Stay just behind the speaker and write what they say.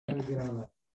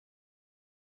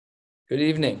Good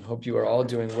evening. Hope you are all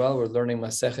doing well. We're learning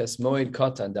Maseches Moed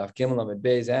Katan, Daf Gimel Amud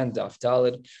Beis and Daf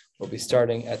Daled. We'll be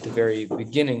starting at the very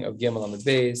beginning of Gimel Amud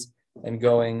Beis and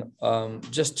going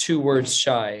just 2 words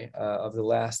shy of the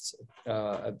last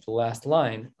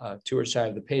line, 2 words shy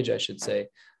of the page, I should say,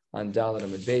 on Daled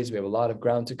Amud Beis. We have a lot of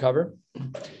ground to cover.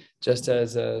 Just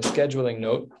as a scheduling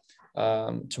note,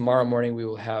 tomorrow morning we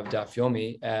will have Daf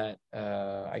Yomi at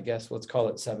I guess let's call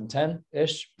it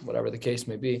 7:10-ish, whatever the case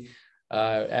may be.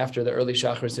 After the early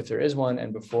Shacharis, if there is one,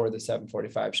 and before the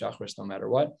 7:45 Shacharis, no matter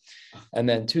what. And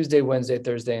then Tuesday, Wednesday,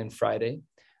 Thursday, and Friday,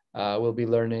 we'll be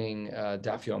learning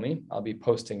Daf Yomi. I'll be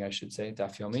posting, I should say,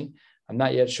 Daf Yomi. I'm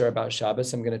not yet sure about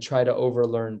Shabbos. I'm going to try to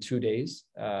overlearn 2 days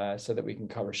so that we can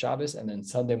cover Shabbos. And then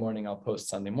Sunday morning, I'll post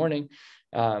Sunday morning.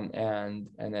 And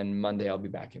then Monday, I'll be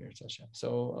back in Eretz Hashem. So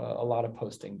a lot of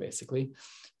posting, basically.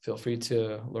 Feel free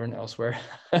to learn elsewhere.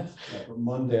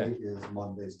 Monday is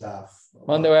Monday's Daf.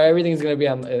 Monday, everything's going to be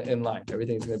in line.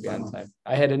 Everything's going to be on time.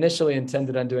 I had initially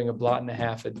intended on doing a blot and a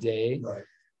half a day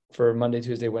for Monday,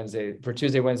 Tuesday, Wednesday, for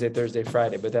Tuesday, Wednesday, Thursday,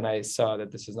 Friday. But then I saw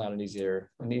that this is not an easier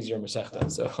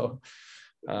Masechta. So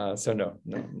no.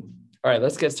 All right,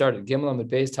 let's get started. Gimel on the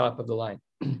base top of the line.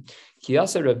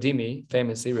 Kiyasa Rav Dimi,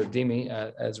 famously Rav Dimi,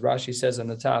 as Rashi says on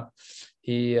the top,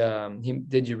 he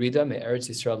did Yerida me Eretz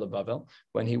Yisrael to Bavel.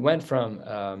 When he went from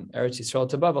Eretz Yisrael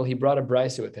to Bavel, he brought a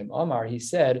brisa with him. Omar, he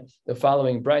said the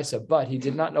following brisa, but he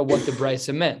did not know what the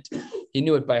brisa meant. He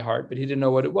knew it by heart, but he didn't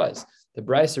know what it was. The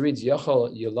brisa reads,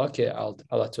 Yochel Yolake al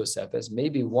Tosefes.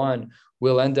 Maybe one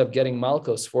will end up getting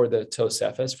Malkos for the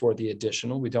Tosefes, for the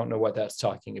additional. We don't know what that's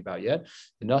talking about yet.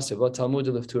 But then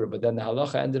the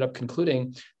halacha ended up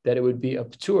concluding that it would be a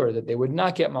ptur, that they would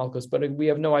not get Malkos, but we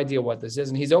have no idea what this is.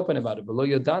 And he's open about it. Below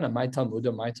Yodana, my Talmud,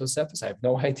 my Tosefes. I have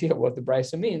no idea what the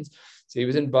brisa means. So he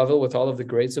was in Bavel with all of the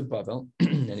greats of Bavel.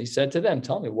 And he said to them,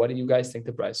 tell me, what do you guys think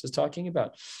the brisa is talking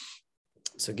about?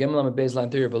 So Gimel Amud Beis line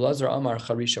 3, Belazar Amar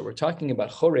Charisha. We're talking about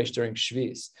Choresh during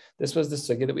Shvis. This was the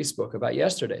sugya that we spoke about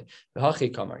yesterday.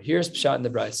 V'hachi Kamar. Here's Pshat in the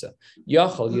Brisa.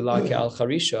 Yachol Yilake al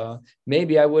Charisha.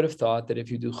 Maybe I would have thought that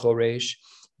if you do Choresh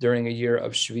during a year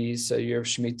of Shvis, a year of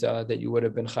Shemitah, that you would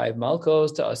have been Chayiv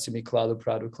Malkos to Asimi Klalu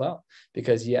Pradu Klal.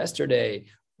 Because yesterday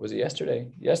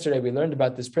we learned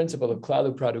about this principle of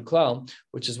Klalu Pradu Klal,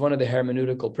 which is one of the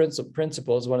hermeneutical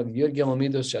principles, one of the Yud Gimel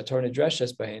Midos Shator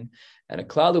Nidreshes Bahin. And a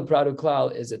Klalu Pradu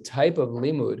Klal is a type of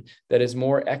limud that is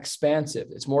more expansive,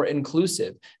 it's more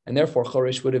inclusive, and therefore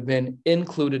Choresh would have been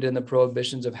included in the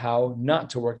prohibitions of how not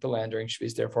to work the land during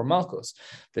Shvis, therefore Malkos.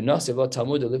 The Nasiv lo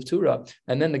Talmud Livtura,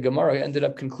 and then the Gemara ended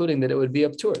up concluding that it would be a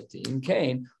ptur. Im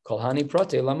Kain, Kolhani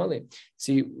Prate Lamali.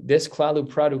 See, this Klalu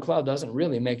Pradu Klal doesn't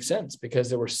really make sense because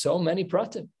there were so many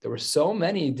pratim, there were so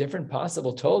many different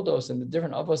possible toldos and the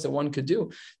different avos that one could do.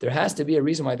 There has to be a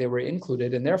reason why they were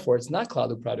included, and therefore it's not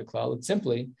Klalu Pradu Klal. It's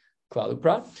simply Klalu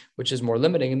Prat, which is more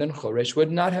limiting, and then Choresh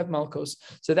would not have Malkos.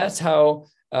 So that's how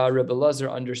Rebbe Lazar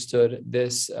understood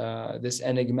this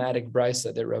enigmatic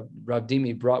brisa that Rav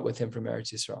Dimi brought with him from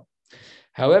Eretz Yisrael.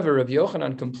 However, Rav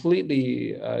Yochanan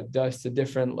completely does a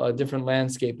different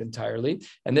landscape entirely,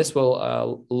 and this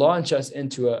will launch us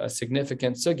into a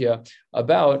significant sugya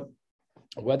about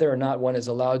whether or not one is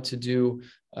allowed to do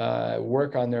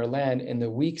work on their land in the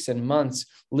weeks and months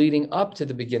leading up to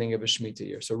the beginning of a Shemitah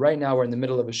year. So right now we're in the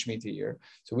middle of a Shemitah year.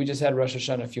 So we just had Rosh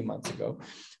Hashanah a few months ago.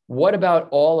 What about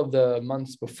all of the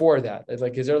months before that?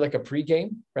 Like, is there like a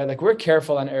pregame, right? Like we're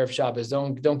careful on Erev Shabbos,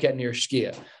 don't get near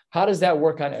Shkia. How does that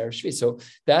work on Erev Shvi? So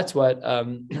that's what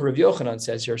Rav Yochanan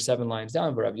says here, 7 lines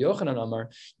down. But Rav Yochanan Amar,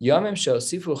 Yamim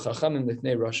Shosifu Chachamim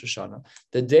Lifnei Rosh Hashanah.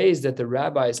 The days that the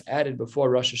rabbis added before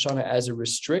Rosh Hashanah as a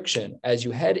restriction, as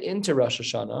you head into Rosh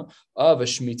Hashanah of a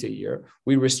Shemitah year,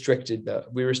 we restricted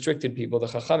people. The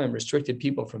Chachamim restricted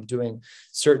people from doing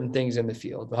certain things in the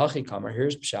field. V'hachi Kamar.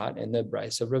 Here's Pshat in the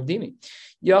Brisa of Rav Dimi.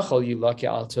 Yachol Yilake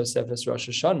al Tosefes Rosh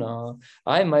Hashanah.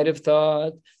 I might have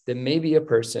thought that maybe a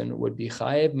person would be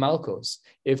Chayev Malkos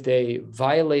if they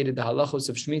violated the halachos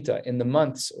of Shemitah in the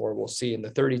months, or we'll see in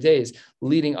the 30 days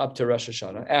leading up to Rosh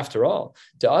Hashanah. After all,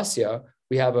 to Asya,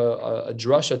 we have a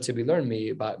drasha to be learned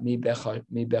mi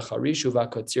becharishu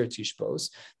v'katzir tishpos,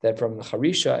 that from the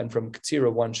charisha and from katzira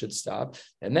one should stop,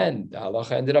 and then the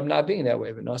halacha ended up not being that way.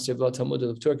 And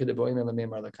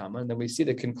then we see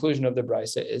the conclusion of the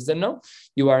brisa is that no,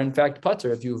 you are in fact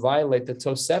pater if you violate the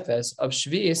tosefes of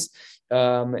shvis.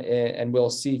 And we'll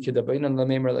see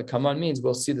means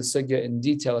we'll see the sugya in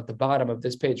detail at the bottom of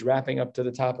this page, wrapping up to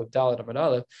the top of Dalet Amud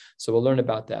Aleph. So we'll learn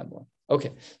about that more.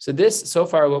 Okay, so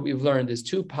far what we've learned is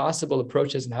 2 possible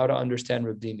approaches in how to understand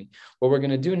Rav Dimi. What we're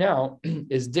going to do now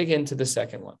is dig into the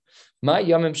second one. Ma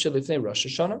yamim shelifnei Rosh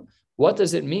Hashanah. What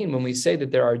does it mean when we say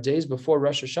that there are days before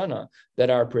Rosh Hashanah that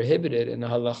are prohibited in the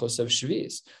halachos of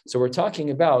Shvis? So we're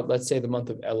talking about, let's say, the month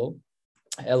of Elul,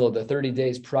 the 30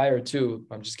 days prior to,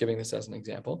 I'm just giving this as an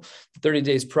example, 30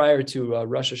 days prior to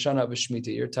Rosh Hashanah of a Shemitah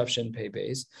year, Tafshin Pei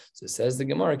Beis. So it says the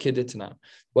Gemara Kiditanan.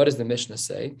 What does the Mishnah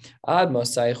say? Ad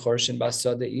Masai Chorshin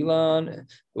Basada Ilan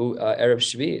Erev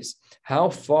Shvis. How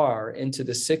far into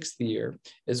the 6th year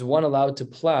is one allowed to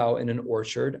plow in an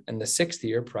orchard in the 6th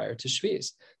year prior to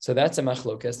Shvis? So that's a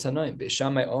machlokes tanaim.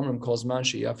 Beishamai omrim kol zman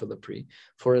sheyafa lepri.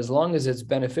 For as long as it's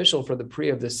beneficial for the pri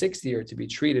of the 6th year to be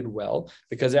treated well,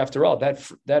 because after all,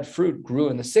 that fruit grew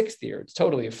in the 6th year. It's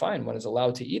totally fine. One is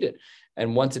allowed to eat it.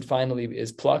 And once it finally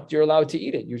is plucked, you're allowed to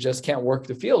eat it. You just can't work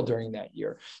the field during that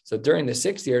year. So during the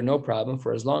 6th year, no problem.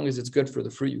 For as long as it's good for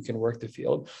the fruit, you can work the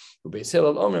field. Until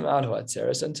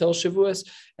Shavuos.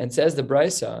 And says the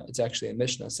Brisa, it's actually a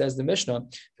Mishnah, says the Mishnah,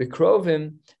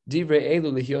 V'krovim divrei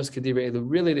elu lihios kedivrei elu.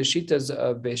 Really, the shitas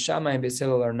of Beis Shammai and Beis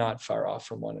Hillel are not far off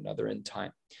from one another in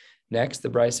time. Next, the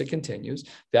Brisa continues.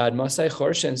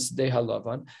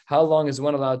 How long is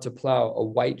one allowed to plow a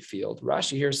white field?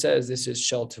 Rashi here says this is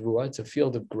shel tavua. It's a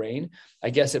field of grain.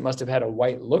 I guess it must have had a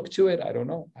white look to it. I don't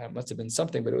know. It must have been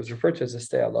something, but it was referred to as a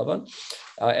stei halavan,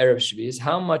 Erev Shvius.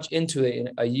 How much into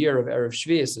a year of Erev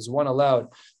Shvius is one allowed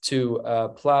to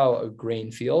plow a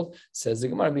grain field? Says the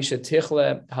Gemara, Misha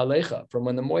tichle halecha, from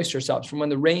when the moisture stops, from when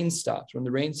the rain stops, when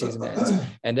the rain season ends.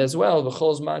 And as well,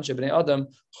 v'chol zman shebnei adam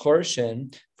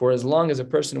chorshin, for as long as a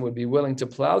person would be willing to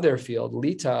plow their field,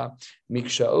 lita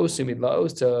mikshaos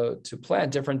umidlaos, to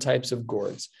plant different types of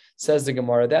gourds. Says the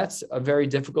Gemara, that's a very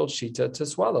difficult shita to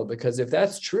swallow, because if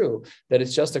that's true, that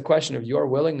it's just a question of your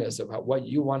willingness of what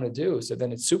you want to do, so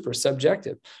then it's super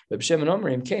subjective.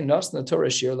 Everyone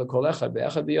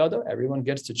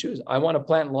gets to choose. I want to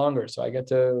plant longer, so I get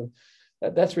to.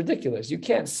 That's ridiculous. You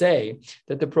can't say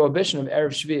that the prohibition of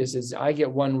Erev Shvius is I get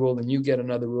one rule and you get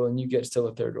another rule and you get still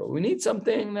a third rule. We need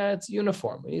something that's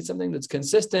uniform. We need something that's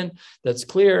consistent, that's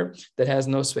clear, that has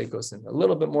no sveikos in it. A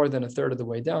little bit more than a third of the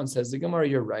way down, says the Gemara,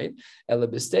 you're right.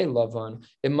 Elabistei Lavan.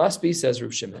 It must be, says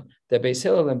Rav Shimon, that Beis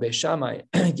Hillel and Beis Shammai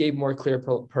gave more clear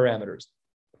parameters.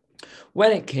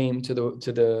 When it came to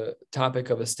the topic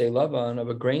of a stei lavan, of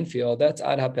a grain field, that's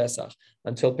ad ha-Pesach,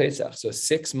 until Pesach. So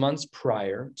 6 months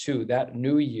prior to that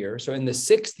new year. So in the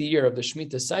 6th year of the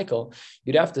Shemitah cycle,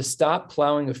 you'd have to stop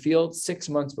plowing a field 6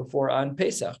 months before on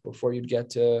Pesach, before you'd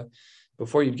get to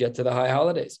the high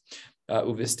holidays.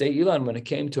 Uvistei ilan, when it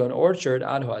came to an orchard,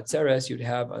 ad ha-Atzeres, you'd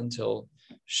have until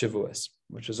Shavuos,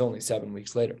 which was only 7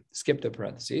 weeks later. Skip the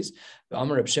parentheses.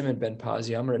 Amar Reb Shimon ben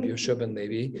Pazi, Amar Reb Yoshua ben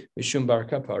Levi, Mishum bar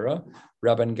Kapara,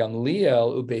 Rabban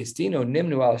Gamliel ubeis dino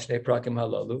nimnu al shnei prakim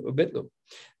halalu ubitlu.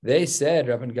 They said,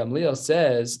 Rabban Gamliel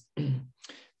says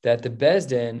that the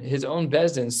Bezdin, his own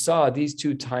Bezdin, saw these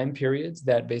 2 time periods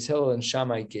that Beis Hillel and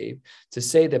Shammai gave to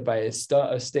say that by a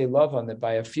stei lavan, that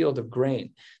by a field of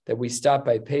grain, that we stop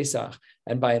by Pesach,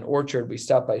 and by an orchard we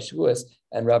stop by Shavuos.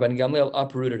 And Rabban Gamliel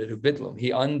uprooted it, ubitlum. He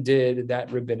undid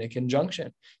that rabbinic injunction.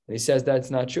 And he says that's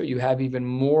not true. You have even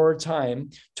more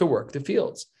time to work the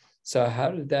fields. So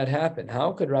how did that happen?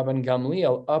 How could Rabban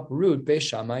Gamliel uproot Beis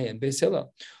Shammai and Beis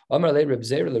Hillel? Amar le Reb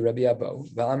Zeir le Rabbi Abo,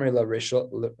 v'amar le Reish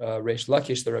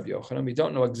Lakish le Rabbi Yochanan. We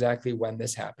don't know exactly when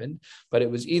this happened, but it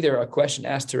was either a question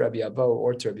asked to Rabbi Abo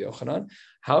or to Rabbi Yochanan.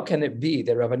 How can it be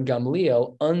that Rabban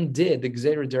Gamliel undid the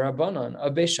Gzeira Derabanan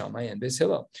of Beis Shammai and Beis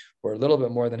Hillel? We're a little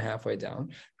bit more than halfway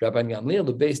down. Rabban Gamliel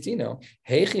ubeis dino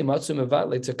heichi matzu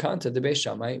mevatle takanta de Beis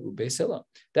Shammai ubeis Hillel.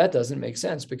 That doesn't make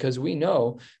sense, because we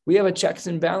know we have a checks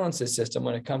and balances system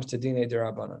when it comes to Dinei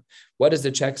Derabanan. What is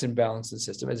the checks and balances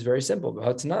system? It's very simple.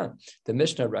 The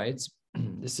Mishnah writes,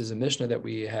 this is a Mishnah that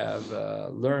we have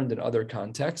learned in other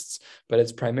contexts, but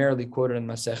it's primarily quoted in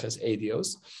Maseches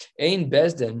Edios. Ein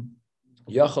Bezdin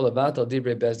the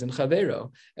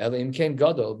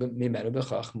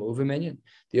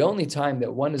only time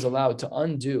that one is allowed to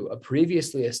undo a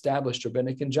previously established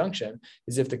rabbinic injunction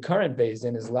is if the current Beis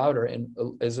Din is louder and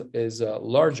is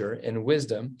larger in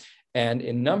wisdom and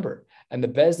in number. And the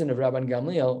Beis Din of Rabban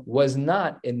Gamliel was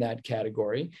not in that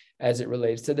category as it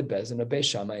relates to the Beis Din of Beis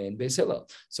Shammai and Beis Hillel.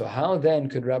 So how then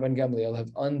could Rabban Gamliel have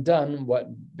undone what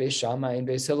Beis Shammai and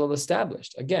Beis Hillel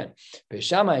established? Again, Beis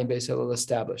Shammai and Beis Hillel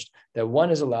established that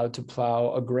one is allowed to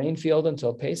plow a grain field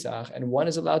until Pesach, and one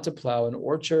is allowed to plow an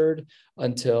orchard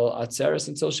until Atzeres,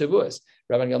 until Shavuos.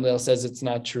 Rabban Gamliel says it's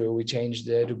not true. We changed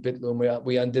it.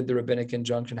 We undid the rabbinic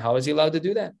injunction. How is he allowed to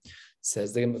do that?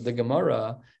 Says the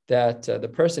Gemara that the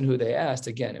person who they asked,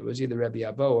 again, it was either Rabbi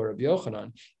Abo or Rabbi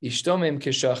Yochanan, ishtomim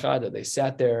kishachada. They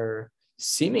sat there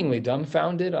seemingly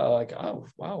dumbfounded, like, oh,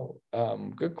 wow,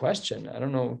 good question. I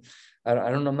don't know I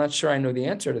don't know. I'm not sure I know the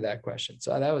answer to that question.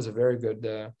 So that was a very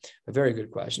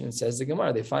good question. And says the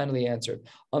Gemara, they finally answered.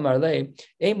 Amar le,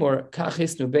 Amor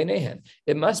kachisnu beinehen.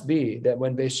 It must be that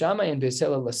when Beis Shammai and Beis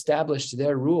Hillel established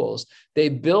their rules, they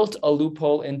built a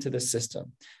loophole into the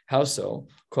system. How so?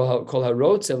 Kol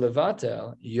harotze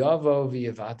levatel yavo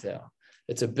v'yevatel.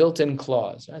 It's a built-in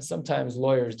clause. Sometimes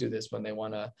lawyers do this when they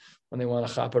want to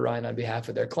chaperine on behalf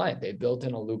of their client. They built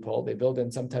in a loophole. They build in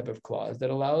some type of clause that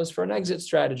allows for an exit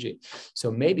strategy.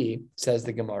 So maybe, says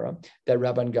the Gemara, that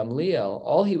Rabban Gamliel,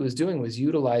 all he was doing was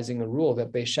utilizing a rule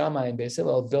that Beis Shammai and Beis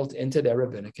Hillel built into their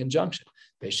rabbinic injunction.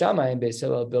 Beis Shammai and Beis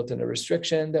Hillel built in a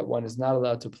restriction that one is not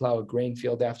allowed to plow a grain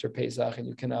field after Pesach, and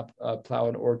you cannot plow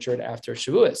an orchard after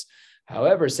Shavuos.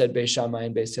 However, said Beis Shammai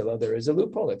and Beis Hillel, there is a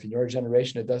loophole. If in your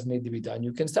generation it doesn't need to be done,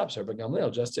 you can stop. So Rabban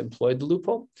Gamliel just employed the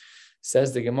loophole.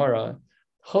 Says the Gemara,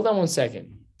 hold on one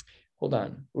second. Hold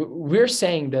on. We're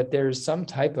saying that there's some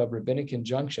type of rabbinic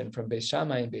injunction from Beis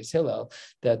Shammai and Beis Hillel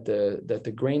that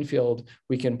the grain field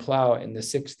we can plow in the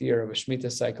 6th year of a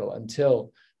Shemitah cycle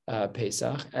until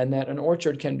Pesach, and that an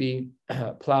orchard can be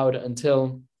plowed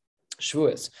until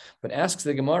Shavuos. But asks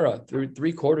the Gemara through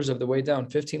 3/4 of the way down,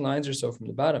 15 lines or so from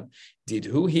the bottom, did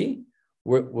he?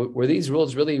 Were these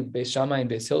rules really Beis Shammai and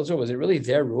Beis Hillel? Was it really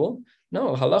their rule?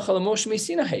 No. Halacha l'Moshe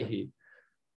Sinai.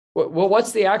 Well,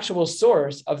 what's the actual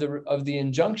source of the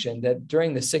injunction that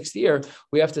during the 6th year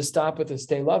we have to stop with a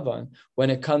stei lavan when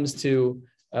it comes to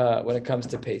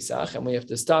Pesach, and we have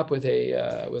to stop with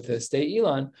a stei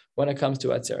ilan when it comes to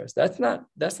Atzeres? That's not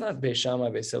Beis Shammai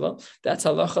Beis Hillel. That's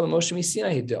halacha l'Moshe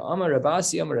Sinai. Amar Rav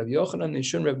Asi, Amar Rav Yochanan,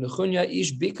 Nishun Rav Nechunya,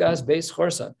 Ish Bikas Beis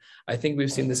Chorsan. I think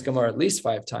we've seen this Gemara at least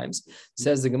 5 times.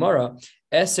 Says the Gemara,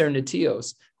 Eser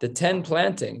Netios, the 10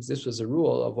 plantings. This was a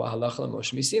rule of halacha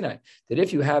l'Moshe Sinai, that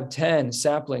if you have 10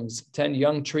 saplings, 10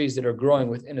 young trees that are growing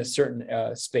within a certain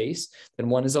space, then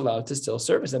one is allowed to still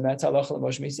service, and that's halacha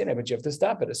l'Moshe Sinai. But you have to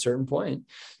stop at a certain point.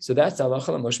 So that's halacha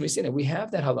l'Moshe Sinai. We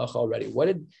have that halacha already.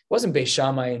 Wasn't Beis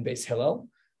Shammai and Beis Hillel?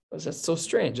 That's so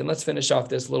strange. And let's finish off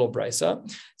this little brisa.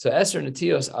 So Eser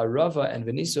Netios, Arava, and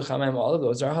Venisu Chamaim, all of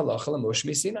those are halacha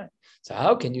l'Moshe Sinai. So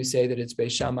how can you say that it's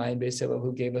Beis Shammai and Beis Hillel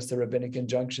who gave us the rabbinic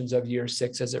injunctions of year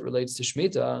 6 as it relates to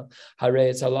Shemitah? Hare,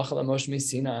 it's halacha l'Moshe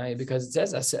Sinai, because it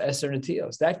says Eser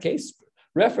Netios. That case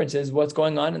references what's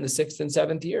going on in the 6th and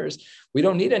 7th years. We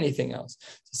don't need anything else.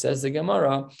 So says the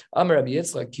Gemara, Amar Rabbi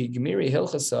Yitzchak, ki gmiri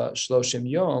hilchasa shloshim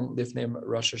yom lifnei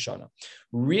Rosh Hashanah.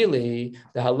 Really,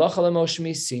 the halacha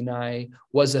l'Moshe Sinai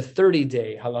was a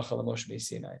 30-day halacha l'Moshe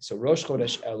Sinai. So Rosh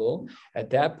Chodesh Elul, at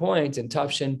that point in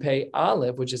Tafshin Pei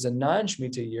Aleph, which is a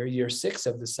non-Shemitah year 6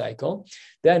 of the cycle,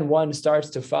 then one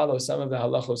starts to follow some of the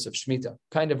halachos of Shemitah.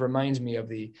 Kind of reminds me of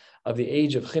the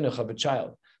age of chinuch of a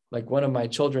child. Like one of my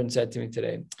children said to me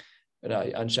today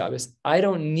on Shabbos, I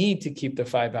don't need to keep the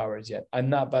 5 hours yet. I'm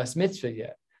not bas mitzvah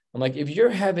yet. I'm like, if you're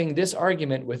having this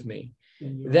argument with me,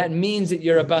 that means that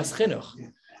you're a bas chinuch.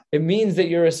 It means that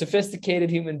you're a sophisticated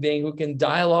human being who can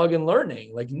dialogue and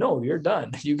learning. Like, no, you're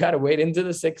done. You got to wait into the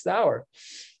 6th hour.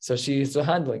 So she's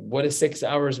handling, what does 6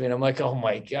 hours mean? I'm like, oh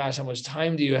my gosh, how much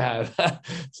time do you have?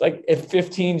 It's like if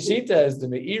 15 shitas, the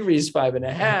Meiri is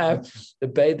 5.5.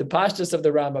 The pashtus of the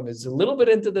Rambam is a little bit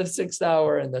into the 6th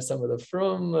hour, and then some of the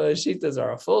frum shitas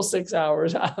are a full 6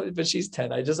 hours, but she's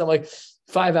 10. I'm like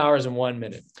 5 hours and 1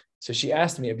 minute. So she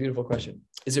asked me a beautiful question.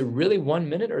 Is it really 1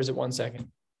 minute or is it 1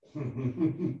 second?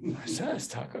 I said,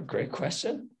 Taka, great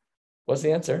question. What's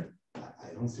the answer?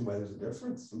 I don't see why there's a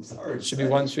difference. I'm sorry. It should be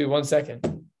 1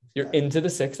 second. You're into the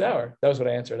 6th hour. That was what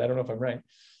I answered. I don't know if I'm right.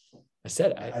 I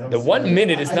said the 1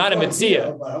 minute is not a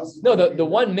mitzvah. No, the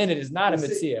 1 minute is not a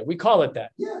mitzvah. We call it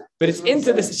that. Yeah, but it's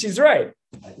into this. She's right.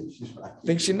 I think she's right. I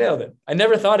think she nailed it. I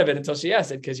never thought of it until she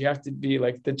asked it, because you have to be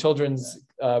like the children's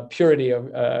purity of.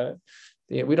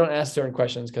 We don't ask certain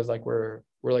questions because like we're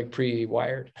like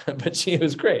pre-wired. But she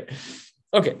was great.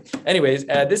 Okay. Anyways,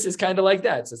 this is kind of like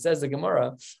that. So it says the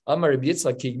Gemara, Amar Rabbi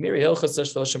Yitzchak, ki gmiri hilchasa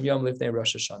shloshim yom lifnei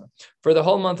Rosh Hashanah. For the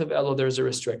whole month of Elul, there's a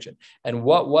restriction. And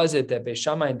what was it that Beis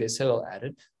Shammai and Beis Hillel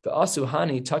added?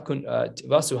 V'asuhani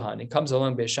comes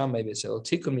along Beis Shammai Beis Hillel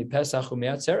tikun mi Pesach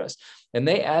u'miatzeres, and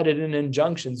they added in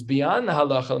injunctions beyond the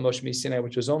halacha l'Moshe Sinai,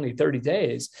 which was only 30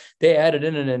 days. They added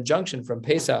in an injunction from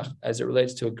Pesach as it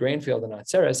relates to a grain field, and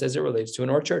Atzeres as it relates to an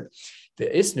orchard. The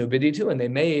isnu biditu, and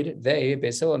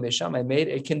Beis Hillel and Beis Shammai made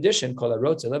a condition called a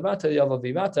rotze levatel yavel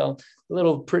vivatel, a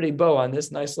little pretty bow on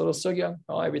this nice little sugya.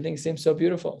 Oh, everything seems so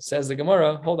beautiful. Says the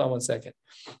Gemara. Hold on 1 second.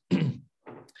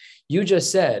 You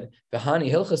just said v'hani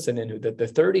hilchasaninu that the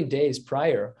 30 days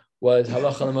prior was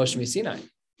halacha l'Moshe Sinai.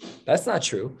 That's not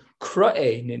true.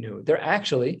 Kra'e ninu. They're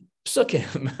actually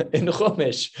psukim in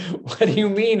Chumash. What do you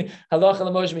mean halacha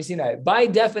l'Moshe Sinai? By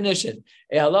definition,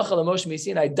 a halacha l'Moshe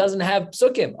Sinai doesn't have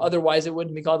psukim. Otherwise, it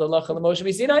wouldn't be called halacha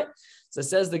l'Moshe Sinai. So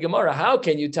says the Gemara, how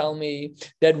can you tell me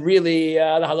that really the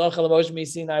halacha l'Moshe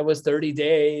Sinai was 30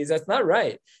 days? That's not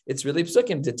right. It's really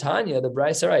psukim. Titania, the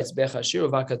Brisa writes, Bechashir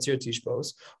v'akatzir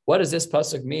tishbos. What does this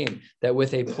pasuk mean? That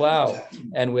with a plow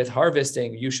and with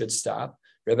harvesting, you should stop.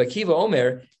 Rebbe Akiva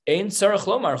Omer, ein tzarech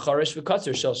lomar charish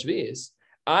v'katzir shel shvi'is.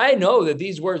 I know that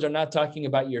these words are not talking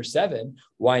about year 7.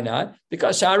 Why not?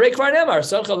 Because Sha'arei Kvar Nemar,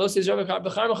 Sarcha Lo Sizra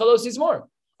V'Charmecha Lo Sizmor.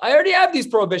 I already have these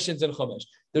prohibitions in Chumash.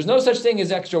 There's no such thing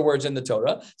as extra words in the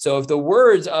Torah. So if the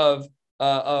words of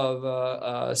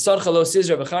Sarcha Lo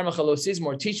Sizra V'Charmecha Lo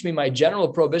Sizmor teach me my general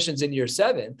prohibitions in year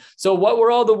 7, so what were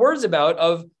all the words about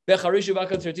of Becharishu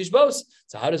V'Akatzir Tishbos?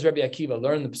 So how does Rabbi Akiva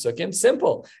learn the psukim?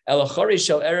 Simple. Elachari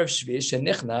shel erev shvius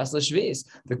shenichnas l'shvius.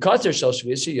 The katzir shel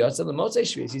shvius sheyatza l'motzei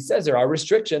shvius. He says there are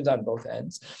restrictions on both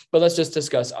ends, but let's just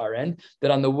discuss our end. That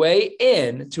on the way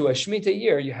in to a Shemitah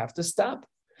year, you have to stop.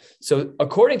 So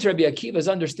according to Rabbi Akiva's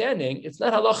understanding, it's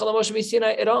not halacha l'Moshe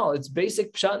Sinai at all. It's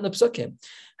basic pshat in the psukim.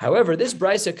 However, this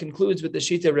brisa concludes with the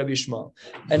shita of Rabbi Shmuel,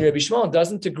 and Rabbi Shmuel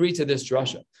doesn't agree to this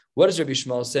drasha. What does Rabbi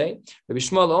Shmuel say? Rabbi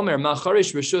Shmuel Omer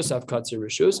macharish rishus av katzir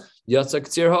rishus yatsa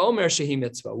ktzir haomer shehi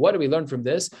mitzvah. What do we learn from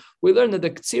this? We learn that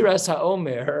the ktziras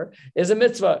haomer is a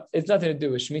mitzvah. It's nothing to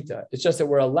do with Shemitah. It's just that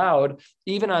we're allowed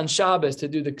even on Shabbos to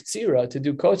do the ktzira, to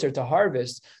do kotzer, to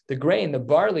harvest the grain, the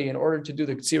barley, in order to do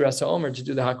the ktziras haomer, to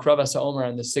do the hakravas haomer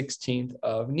on the 16th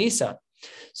of Nisan.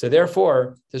 So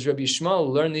therefore, does Rabbi Shmuel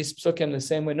learn these psukim the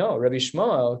same way? No, Rabbi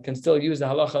Shmuel can still use the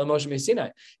halacha l'Moshe Sinai.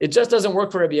 It just doesn't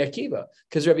work for Rabbi Akiva,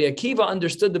 because Rabbi Akiva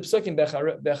understood the psukim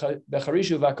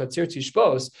becharishu v'akatzir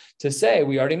tishbos to say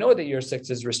we already know that year 6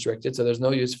 is restricted, so there's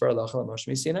no use for halacha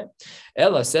l'Moshe Sinai.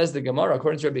 Ella says the Gemara,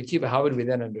 according to Rabbi Akiva, how would we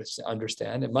then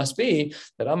understand? It must be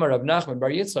that Amar Rav Nachman bar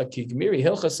Yitzchak ki gmiri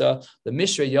hilchasa the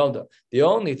mishra yalda. The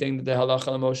only thing that the halacha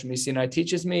l'Moshe Sinai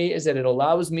teaches me is that it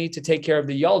allows me to take care of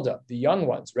the yalda, the young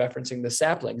ones, referencing the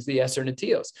saplings, the Eser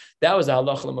Netios. That was the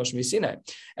halacha l'Moshe Sinai.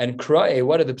 And Kra'e,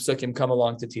 what did the psukim come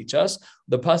along to teach us?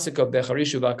 The pasuk of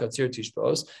Becharishu v'Akatzir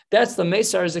Tishbos. That's the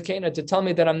Mesar Zakena to tell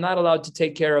me that I'm not allowed to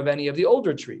take care of any of the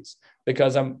older trees,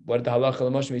 because what did the halacha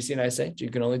l'Moshe Sinai say? You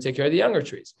can only take care of the younger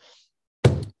trees.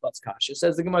 That's kasha.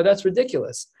 Says the Gemara, that's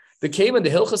ridiculous. The Kavan, the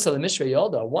Hilchas of the Mishra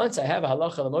Yolda, once I have a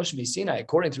halacha l'Moshe Sinai,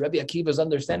 according to Rabbi Akiva's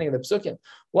understanding of the psukim,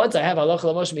 once I have halacha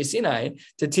l'Moshe Sinai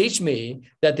to teach me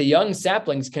that the young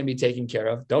saplings can be taken care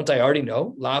of, don't I already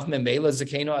know? Lav memela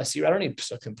zakeno asir. I don't need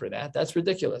psukim for that. That's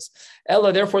ridiculous.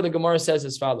 Ella, therefore, the Gemara says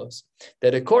as follows: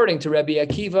 that according to Rabbi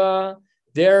Akiva,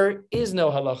 there is no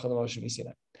halacha l'Moshe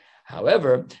Sinai.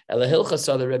 However, Elahilcha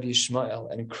saw the Rabbi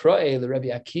Yishmael and Kroe the Rabbi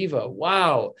Akiva.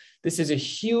 Wow, this is a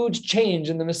huge change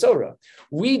in the Masorah.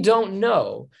 We don't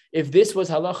know if this was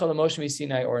halacha l'Moshe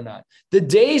Sinai or not. The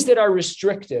days that are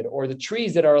restricted, or the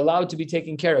trees that are allowed to be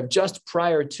taken care of just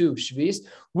prior to Shvis,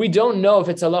 we don't know if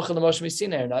it's halacha l'Moshe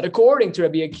Sinai or not. According to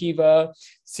Rabbi Akiva,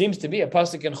 seems to be a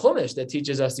pasuk in Chumash that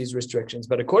teaches us these restrictions.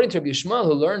 But according to Rabbi Yishmael,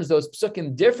 who learns those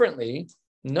psukim differently,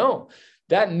 no.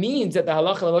 That means that the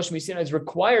halacha l'Moshe Sinai is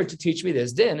required to teach me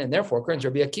this din, and therefore, according to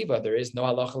Rabbi Akiva, there is no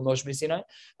halacha l'Moshe Sinai,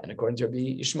 and according to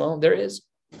Rabbi Yishmael, there is.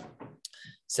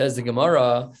 Says the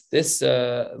Gemara, this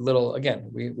little,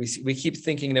 again, we keep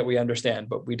thinking that we understand,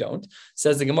 but we don't.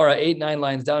 Says the Gemara, 8-9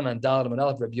 lines down on Daled Amud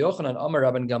Aleph, Rabbi Yochanan Amar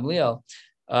Rabban Gamliel,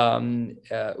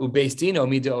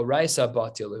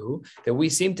 that we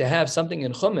seem to have something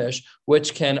in Chumash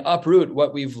which can uproot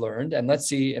what we've learned. And let's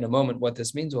see in a moment what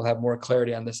this means. We'll have more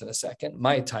clarity on this in a second.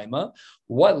 My taima,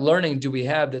 what learning do we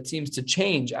have that seems to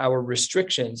change our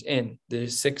restrictions in the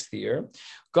 6th year?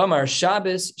 Gomar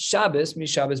Shabbos mi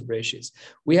Shabbos Breishis.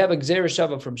 We have a Gzeira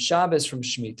Shava from Shabbos from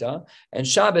Shemitah and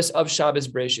Shabbos of Shabbos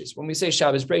Breishis. When we say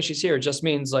Shabbos Breishis here, it just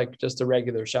means like just a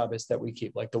regular Shabbos that we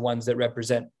keep, like the ones that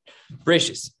represent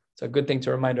Breishis. It's a good thing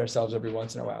to remind ourselves every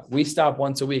once in a while. We stop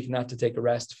once a week not to take a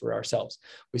rest for ourselves.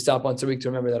 We stop once a week to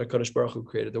remember that HaKadosh Baruch Hu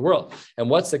created the world. And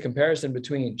what's the comparison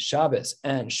between Shabbos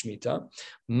and Shemitah?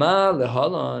 Ma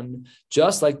lehalan,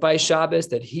 just like by Shabbos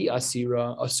that he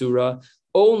asura,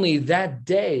 only that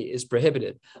day is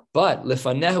prohibited. But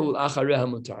lefanehu achareha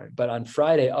mutar. But on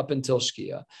Friday up until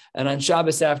Shkia, and on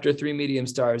Shabbos after 3 medium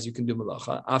stars, you can do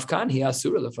malacha. Afkan hi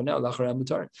asura lefanehu achareha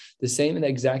mutar. The same and the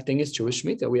exact thing is true with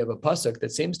Shemitah. We have a pasuk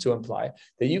that seems to imply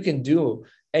that you can do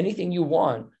anything you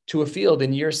want to a field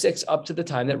in year 6 up to the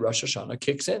time that Rosh Hashanah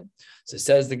kicks in. So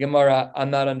says the Gemara,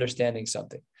 I'm not understanding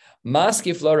something.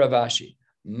 Maskif lo Ravashi.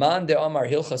 Man de Amar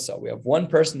Hilchasa. We have one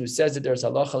person who says that there's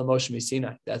halacha l'Moshe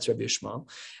Sinai. That's Rabbi Yishmael.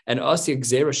 And Asi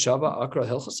Gzeira Shava Akra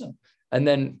Hilchasa. And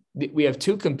then we have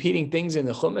 2 competing things in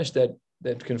the Chumash that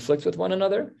that conflict with one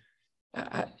another,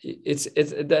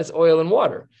 that's oil and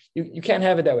water. You can't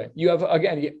have it that way. You have,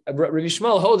 again, Rabbi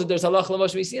Shmuel holds that there's halacha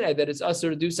l'moshe misinai, that it's usher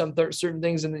to do some certain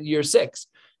things in the year 6.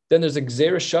 Then there's a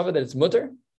gzera shava that it's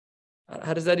mutter.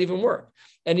 How does that even work?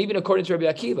 And even according to Rabbi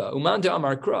Akiva, Uman de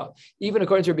Amar Kra, even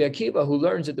according to Rabbi Akiva, who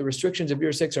learns that the restrictions of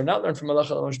year 6 are not learned from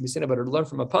halacha l'moshe misinai, but are learned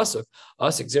from a pasuk,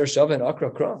 asik gzera shava and akra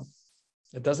kra.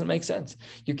 It doesn't make sense.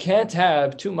 You can't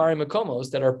have two Mari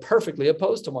Makomos that are perfectly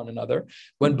opposed to one another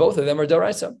when both of them are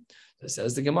Daraisa.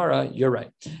 Says the Gemara, you're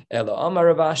right. Elo Amar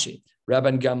Ravashi,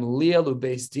 Rabban Gamliel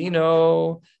ubeis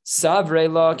Dino, Savrei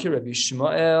la ki Rabbi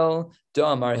Shmuel, do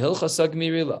Amar Hilchasa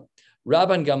Gmirila.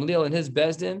 Rabban Gamliel and his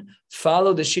Bezdin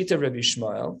follow the sheet of Rabbi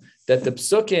Shmuel that the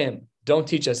psukim don't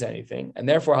teach us anything, and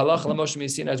therefore halacha l'moshe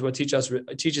misinai is what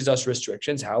teaches us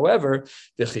restrictions. However,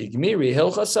 the chigmiri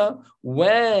hilchasa,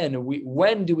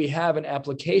 when do we have an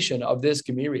application of this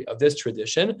gemiri, of this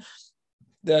tradition?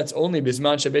 That's only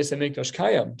bisman shebeis hamikdash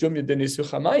kayam dum yedenisu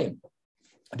chamayim.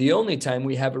 The only time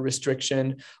we have a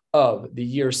restriction of the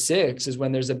year 6 is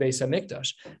when there's a Beis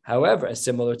HaMikdash. However,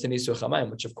 similar to Nisu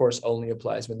Chamayim, which of course only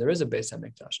applies when there is a Beis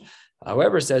HaMikdash.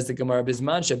 However, says the Gemara,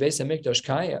 Bisman she Beis HaMikdash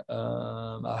Kayam,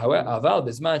 Aval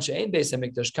Bisman she Ein Beis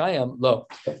HaMikdash Kayam, lo,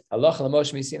 Halacha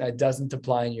L'Moshe Misinai doesn't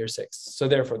apply in year 6. So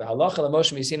therefore, the Halacha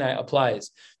L'Moshe Misinai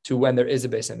applies to when there is a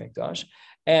Beis HaMikdash.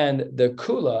 And the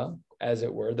Kula, as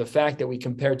it were, the fact that we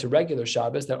compare to regular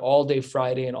Shabbos, that all day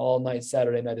Friday and all night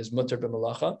Saturday night is mutter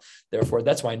b'malacha. Therefore,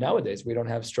 that's why nowadays we don't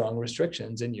have strong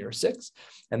restrictions in year 6.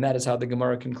 And that is how the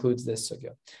Gemara concludes this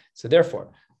sugya. So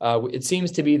therefore, it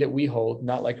seems to be that we hold,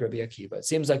 not like Rabbi Akiva, it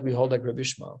seems like we hold like Rabbi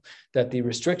Shmuel, that the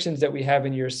restrictions that we have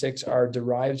in year 6 are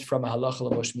derived from a halacha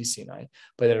l'moshe misinai,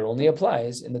 but that it only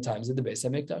applies in the times of the Beis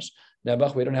HaMikdash.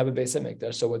 Nebuch, we don't have a Beis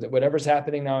HaMikdash, so whatever's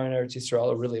happening now in Eretz Yisrael,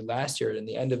 or really last year, in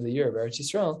the end of the year of Eretz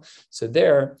Yisrael, so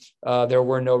there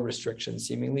were no restrictions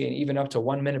seemingly, and even up to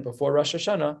 1 minute before Rosh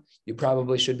Hashanah, you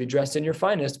probably should be dressed in your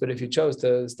finest, but if you chose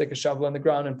to stick a shovel on the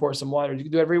ground and pour some water, you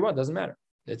can do whatever you want, doesn't matter.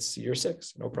 It's year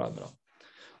 6, no problem at all.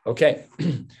 Okay,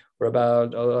 we're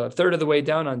about a third of the way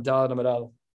down on Daled Amud Aleph.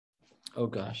 Oh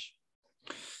gosh.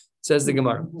 Says the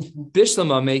Gemara,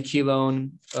 Bishlama me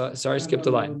kilon. Skipped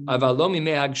a line. Avalomi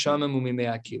me hagshamim umi me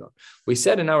kilon. We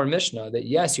said in our Mishnah that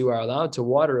yes, you are allowed to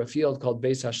water a field called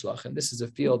Beis Hashlachin. This is a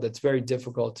field that's very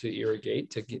difficult to irrigate,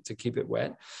 to keep it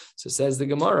wet. So says the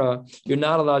Gemara, you're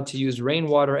not allowed to use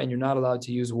rainwater and you're not allowed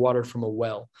to use water from a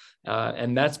well.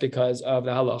 And that's because of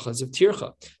the halachas of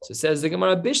tircha. So says the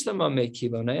Gemara, Bishlama me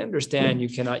kilon. I understand you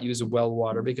cannot use well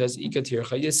water because ika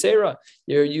tircha yesera.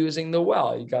 You're using the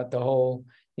well. You got the whole,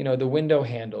 the window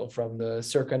handle from the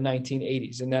circa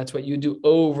 1980s. And that's what you do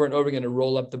over and over again to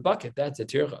roll up the bucket. That's a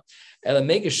tircha.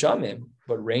 Elamega shamim,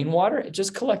 but rainwater, it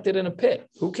just collected in a pit.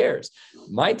 Who cares?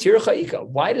 My tircha ika.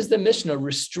 Why does the Mishnah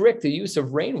restrict the use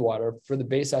of rainwater for the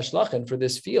Beis Hashlachin, for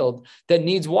this field that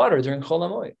needs water during Chol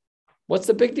HaMoed? What's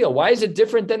the big deal? Why is it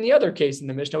different than the other case in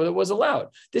the Mishnah that was allowed?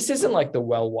 This isn't like the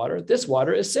well water. This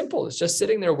water is simple. It's just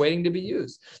sitting there waiting to be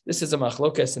used. This is a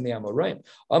machlokes in the Amoraim.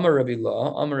 Amar Rabbi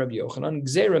Lo, Amar Rabbi Yochanan,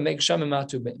 Gzeira make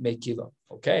shamimatu make kilo.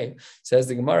 Okay, says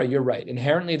the Gemara, you're right.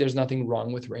 Inherently, there's nothing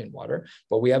wrong with rainwater,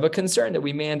 but we have a concern that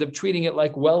we may end up treating it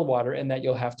like well water, and that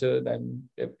you'll have to then,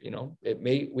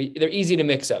 they're easy to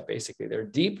mix up. Basically, they're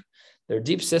deep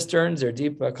cisterns, they're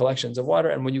deep collections of water,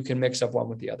 and when you can mix up one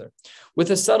with the other.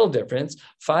 With a subtle difference,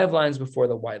 5 lines before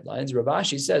the wide lines, Rav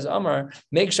Ashi says, Amar,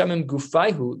 make shamim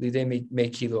gufayhu lidei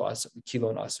make kilo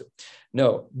nasu.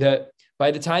 No, by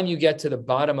the time you get to the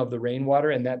bottom of the rainwater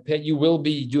in that pit, you will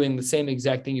be doing the same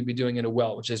exact thing you'd be doing in a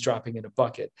well, which is dropping in a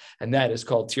bucket. And that is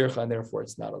called tircha, and therefore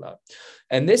it's not allowed.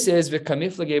 And this is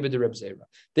v'kamiflageba de Reb Zera.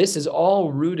 This is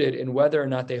all rooted in whether or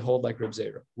not they hold like Reb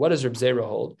Zera. What does Reb Zera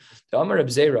hold? The Amar Reb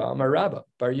Zera, Amar Rabba,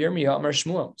 Bar Yirmiyah, Amar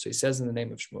Shmuel. So he says in the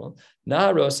name of Shmuel,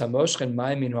 Naharos hamoshchen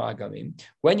ma'amin ha'agamim.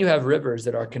 When you have rivers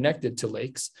that are connected to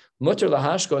lakes, muter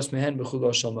lahashkos mehen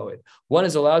b'chulo shel moed. One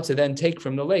is allowed to then take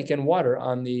from the lake and water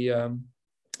on the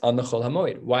Chol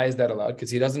HaMoed. Why is that allowed? Because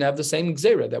he doesn't have the same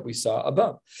gzera that we saw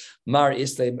above. Mar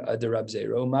islay de Rab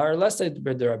Zera, Mar leslay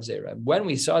de Rab Zera. When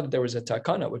we saw that there was a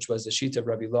takana, which was the sheet of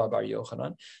Rabbi Lo bar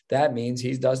Yochanan, that means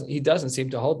he doesn't seem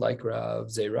to hold like Rav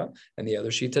Zera, and the other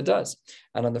shita does.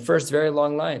 And on the first very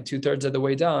long line, 2/3 of the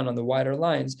way down on the wider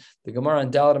lines, the Gemara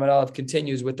on Daled Amud Aleph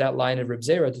continues with that line of Reb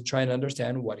Zera to try and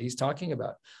understand what he's talking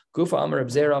about. Kufa Amar Reb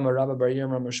Zera Amar Rabba Bar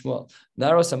Yirmiyah Amar Shmuel.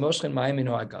 Naros hamoshchen ma'amin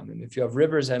ha'agamim. If you have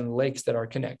rivers and lakes that are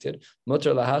connected,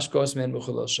 muter lahashkos men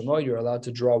b'chulo shemo, you're allowed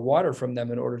to draw water from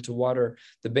them in order to water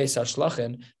the Beis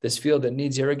Hashlachin, this field that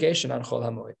needs irrigation on Chol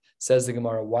HaMoed. Says the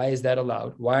Gemara, why is that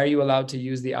allowed? Why are you allowed to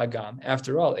use the agam?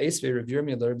 After all,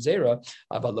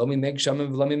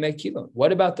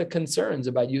 what about the concerns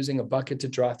about using a bucket to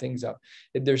draw things up?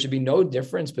 If there should be no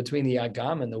difference between the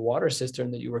agam and the water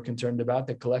cistern that you were concerned about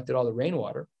that collected all the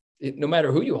rainwater. No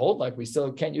matter who you hold, like we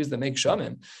still can't use the make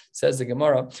shamim. Says the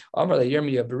Gemara, Amar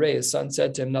Yirmiyah Berei, his son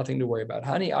said to him, nothing to worry about.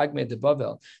 Hani Agme de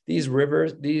Bavel, these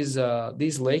rivers, these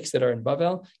lakes that are in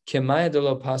Bavel, Kemaya de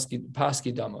lo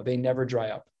Paski Damo, they never dry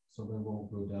up. So they won't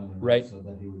go down right. So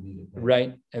that he would need it.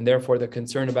 Right. And therefore the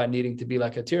concern about needing to be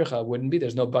like a tircha wouldn't be.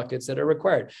 There's no buckets that are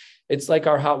required. It's like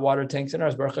our hot water tanks in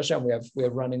ours. Baruch Hashem, we have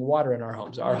running water in our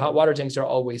homes. Our hot water tanks are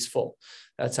always full.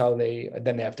 That's how they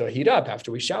have to heat up after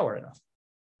we shower enough.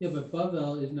 Yeah, but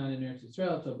Bavel is not in Eretz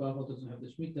Yisrael, so Bavel doesn't have the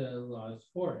Shemitah laws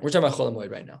for it. We're talking about Chol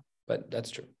Hamoed right now, but that's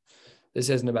true. This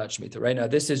isn't about Shemitah right now.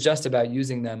 This is just about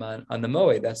using them on the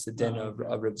Moed. That's the din of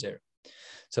Reb Zera.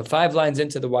 So 5 lines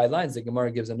into the wide lines, the Gemara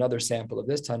gives another sample of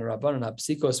this. Tana Rabbanan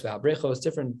hapsikos vehabrechos,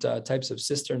 different types of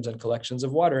cisterns and collections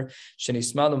of water.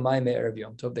 Shenismalu mayim erev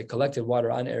Yom Tov. They collected water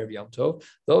on erev Yom Tov.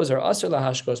 Those are asur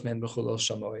lahashkos men b'chulol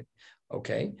shamoed.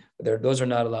 Okay, those are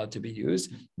not allowed to be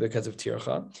used because of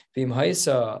tircha.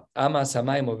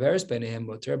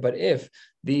 But if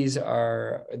these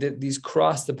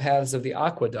cross the paths of the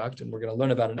aqueduct, and we're going to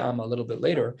learn about an amma a little bit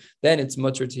later, then it's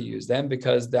mutter to use them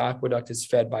because the aqueduct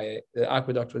is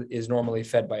normally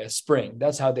fed by a spring.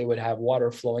 That's how they would have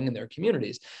water flowing in their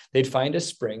communities. They'd find a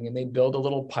spring and they'd build a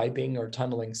little piping or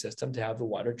tunneling system to have the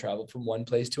water travel from one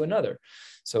place to another.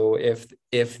 So if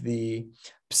the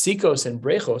psikos and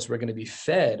brechos were going to be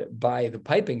fed by the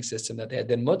piping system that they had,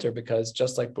 then mutter, because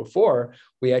just like before,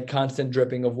 we had constant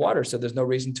dripping of water. So there's no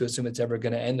reason to assume it's ever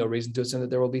going to end, no reason to assume that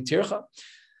there will be tircha.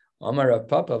 Amar Rav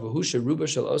Papa, v'husha ruba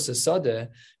shel osa sadeh,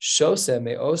 shose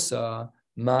me'osa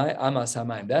my amas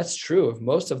hamayim. That's true. If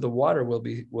most of the water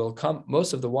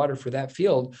most of the water for that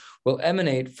field will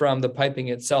emanate from the piping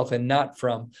itself and not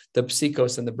from the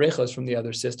psikos and the brechos from the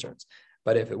other cisterns.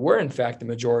 But if it were, in fact, the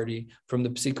majority from the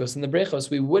psikos and the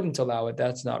brechos, we wouldn't allow it.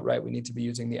 That's not right. We need to be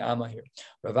using the amma here.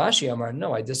 Rav Ashi Amar,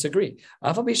 no, I disagree.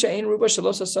 Who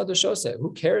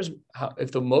cares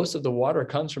if the most of the water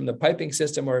comes from the piping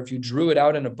system or if you drew it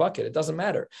out in a bucket? It doesn't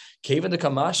matter.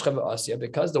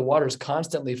 Because the water is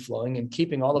constantly flowing and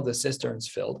keeping all of the cisterns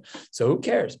filled. So who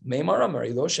cares? I have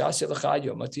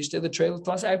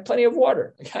plenty of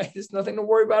water. There's nothing to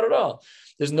worry about at all.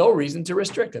 There's no reason to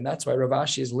restrict. And that's why Rav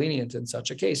Ashi is lenient in such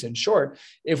a case. In short,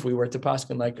 if we were to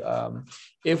paskin like Rav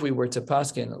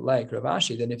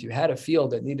Ashi, then if you had a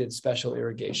field that needed special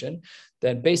irrigation,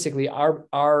 then basically our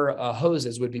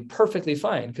hoses would be perfectly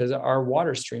fine because our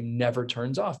water stream never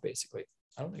turns off. Basically,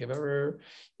 I don't think I've ever.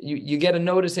 You get a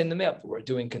notice in the mail. We're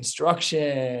doing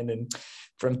construction, and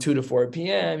from 2 to 4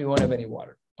 p.m. you won't have any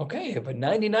water. Okay, but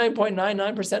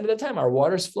 99.99% of the time, our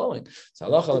water's flowing.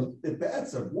 So the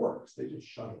bathtub works. They just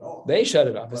shut it off. They shut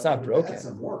it off. It's not broken.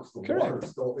 The works. The correct.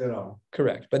 Still,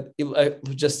 Correct, but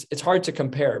it's hard to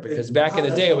compare because back in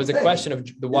the day, it was a question of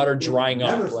the water drying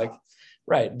up. Like,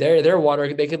 right, their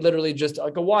water, they could literally just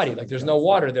like a wadi. Like, there's no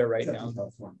water there right now.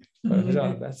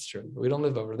 No, that's true. We don't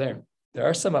live over there. There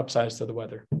are some upsides to the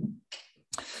weather.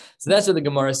 So that's what the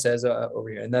Gemara says over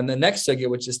here. And then the next sugya,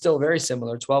 which is still very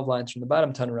similar, 12 lines from the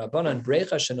bottom, Tanu Rabbanan,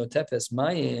 Brecha shenotefes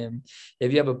mayim.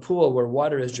 If you have a pool where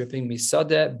water is dripping,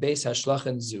 misade beis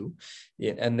hashlachin zu,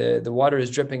 and the water is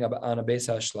dripping on a beis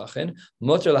hashlachin,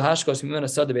 moter lahashkos mimena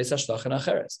sade beis hashlachin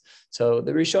acheres. So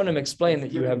the Rishonim explain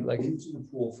that you have like into the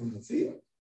pool from the field.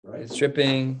 Right. It's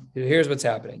dripping. Here's what's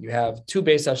happening. You have 2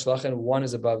 beis hashlachin, one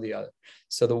is above the other.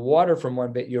 So the water from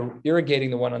one bit, you're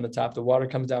irrigating the one on the top. The water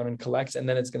comes down and collects, and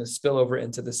then it's going to spill over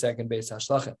into the second beis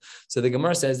hashlachin. So the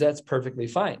Gemara says that's perfectly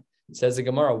fine. Says the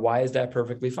Gemara, why is that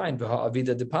perfectly fine?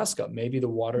 Avida de Pascha. Maybe the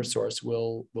water source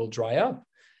will dry up.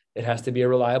 It has to be a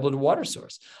reliable water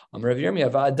source.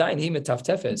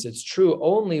 It's true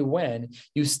only when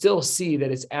you still see that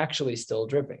it's actually still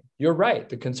dripping. You're right.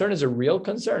 The concern is a real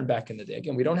concern back in the day.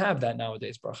 Again, we don't have that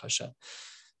nowadays, Baruch Hashem.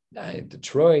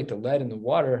 Detroit, the lead in the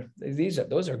water,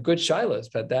 those are good shilas,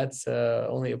 but that's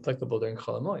only applicable during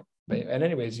Chol Hamoed. And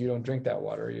anyways, you don't drink that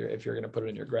water if you're going to put it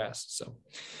in your grass. So,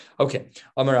 okay.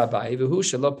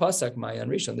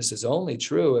 This is only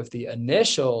true if the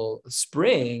initial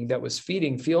spring that was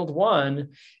feeding field 1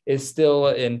 is still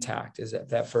intact, is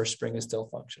that first spring is still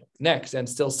functional. Next, and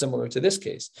still similar to this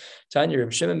case,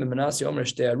 it's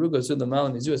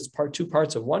 2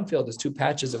 parts of one field, there's 2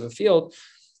 patches of a field.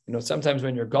 Sometimes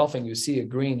when you're golfing, you see a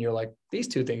green, you're like These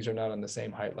two things are not on the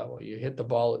same height level. You hit the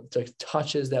ball, it just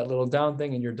touches that little down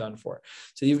thing and you're done for.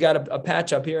 So you've got a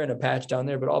patch up here and a patch down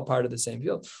there, but all part of the same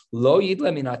field. Lo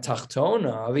yidle mina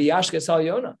tachtona v'yashkes al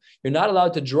yona. You're not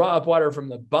allowed to draw up water from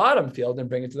the bottom field and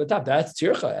bring it to the top. That's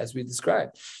tircha, as we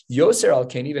described. Yoser al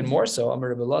kain, even more so. Amar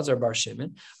Rabbi Elazar bar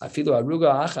Shimon, afilu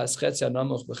aruga achas chetzia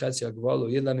namuch b'chetzia gvo lo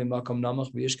yidle mimakom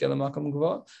namuch v'yishke lemakom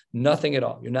gvo. Nothing at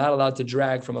all. You're not allowed to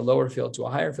drag from a lower field to a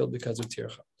higher field because of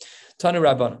tircha. Tanu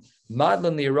Rabbana.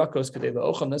 Madlan li'rakos kadei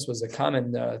la'ocham. This was a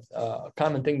common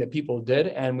thing that people did,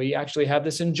 and we actually have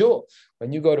this in Jewel.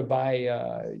 When you go to buy,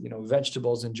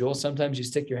 vegetables in Jewel, sometimes you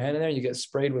stick your hand in there, and you get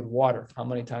sprayed with water. How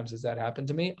many times has that happened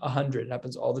to me? 100. It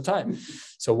happens all the time.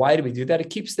 So why do we do that? It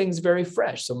keeps things very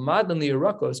fresh. So madlan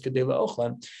li'rakos kadei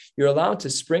la'ocham. You're allowed to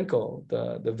sprinkle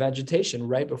the vegetation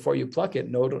right before you pluck it.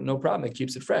 No problem. It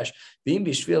keeps it fresh. But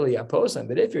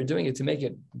if you're doing it to make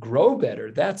it grow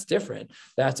better, that's different.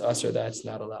 That's us, or that's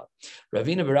not allowed.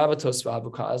 Ravina v'Rabba Tosfa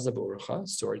Abu Ka'azda b'Urcha,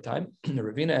 story time.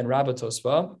 Ravina and Rabba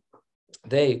Tosfa,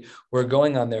 they were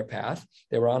going on their path.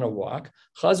 They were on a walk.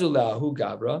 Chazu la'ahu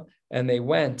Gabra, and they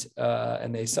went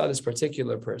and they saw this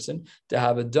particular person,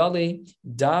 Dahabadali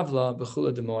Davla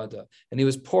b'Chula demoada, and he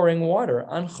was pouring water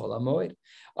on Chol HaMoed.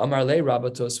 Amar le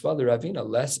Rabba Tosfa Ravina,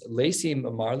 Lesim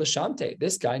Amar L'Shamte.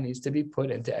 This guy needs to be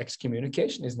put into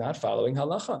excommunication. He's not following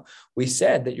halacha. We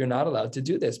said that you're not allowed to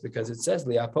do this because it says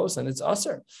liapos and it's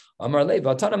aser. Amar le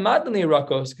Vatana Madani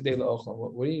Rakos Kedei La'ochlam.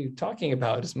 What are you talking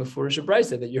about? It's Mefurish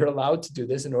Brisa that you're allowed to do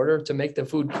this in order to make the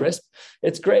food crisp.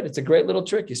 It's great. It's a great little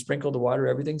trick. You sprinkle the water,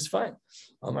 everything's fine.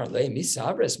 Amar le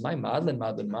Misavris, my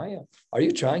Madlin Maya. Are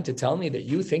you trying to tell me that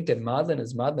you think that Madlin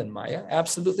is Madlin Maya?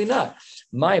 Absolutely not.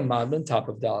 My Madlin, top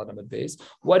of Dalet Amud Beis.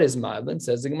 What is Madlin?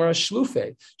 Says the Gemara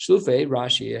Shlufe. Shlufe,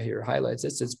 Rashi here highlights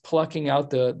this. It's plucking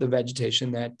out the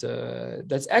vegetation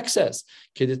that's excess.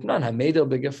 Keditnan Hamedel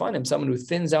begefanim. Someone who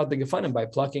thins out the gefanim by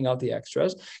plucking out the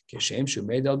extras. Keshem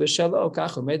Shumedel b'shelo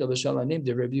kachu medel b'shelanim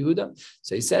de Rabbi Yehuda.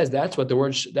 So he says that's what the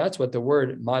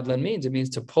word Madlin means. It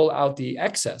means to pull out the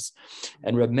excess.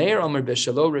 And Reb Meir Omer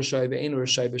b'shelo rishai ve'enu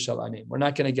rishai b'shelanim. We're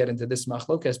not going to get into this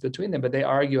machlokas between them, but they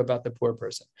argue about the poor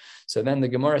person. So then the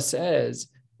Gemara says,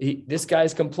 this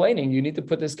guy's complaining. You need to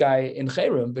put this guy in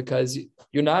Chayrim because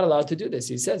you're not allowed to do this.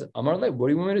 He says, Amar le, what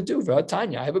do you want me to do?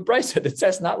 Tanya, I have a brisa that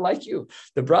says not like you.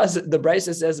 The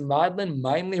brisa says, Madlin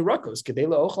mainly rakos kedei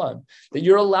la'ochlan, that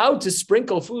you're allowed to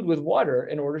sprinkle food with water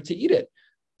in order to eat it.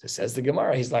 So says the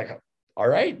Gemara. He's like, all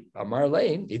right, Amar le,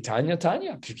 itanya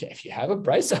tanya. If you have a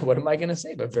brisa, what am I going to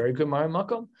say? But very good Mara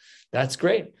Makom. That's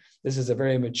great. This is a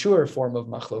very mature form of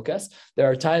machlokas. There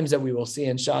are times that we will see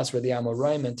in Shas where the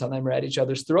Amoraim and Tanaim are at each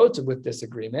other's throats with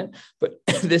disagreement, but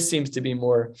this seems to be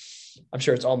more, I'm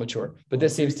sure it's all mature, but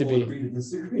this seems to be... Agree to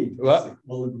disagree. What?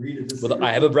 We'll agree to disagree. Well,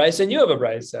 I have a brisa and you have a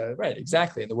brisa. Right,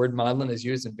 exactly. And the word madlin is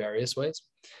used in various ways.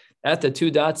 At the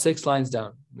 2.6 lines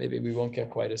down, maybe we won't get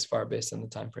quite as far based on the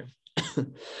time frame.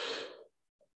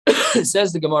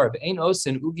 Says the Gemara, "Ain't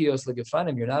osin ugios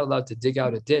legefanim." You're not allowed to dig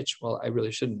out a ditch. Well, I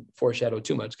really shouldn't foreshadow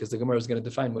too much because the Gemara is going to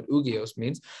define what ugios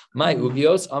means. My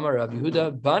ugios, Amar Rav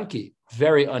Yehuda, banki.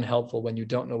 Very unhelpful when you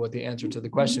don't know what the answer to the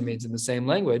question means in the same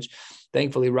language.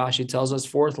 Thankfully, Rashi tells us,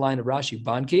 fourth line of Rashi,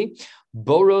 banki.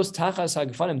 Boros tachas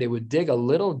hagfanim. They would dig a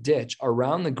little ditch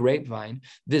around the grapevine,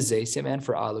 vizesim, and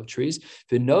for olive trees.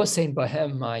 V'nosein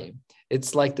bahem mayim.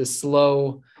 It's like the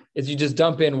slow. Is you just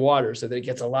dump in water so that it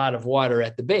gets a lot of water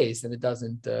at the base and it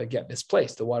doesn't get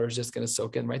misplaced. The water is just going to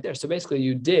soak in right there. So basically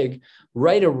you dig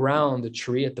right around the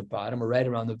tree at the bottom or right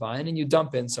around the vine and you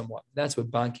dump in some water. That's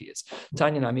what banki is.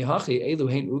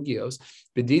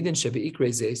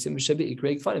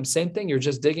 Same thing, you're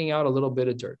just digging out a little bit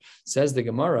of dirt. Says the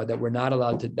Gemara that we're not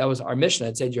allowed to, that was our Mishnah.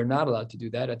 It said you're not allowed to do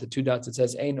that. At the 2 dots it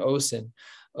says, Ein osin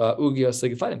ugios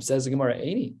legefanim. Says the Gemara,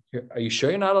 Eini, are you sure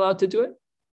you're not allowed to do it?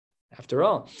 After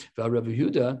all, he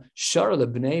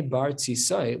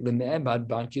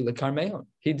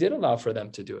did allow for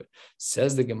them to do it.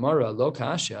 Says the Gemara, Lo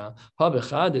kasha,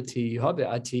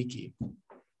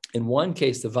 in one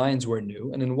case, the vines were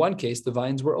new, and in one case, the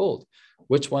vines were old.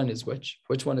 Which one is which?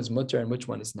 Which one is mutter and which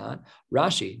one is not?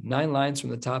 Rashi, 9 lines from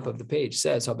the top of the page,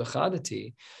 says,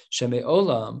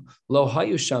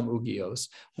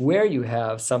 where you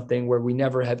have something where we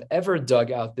never have ever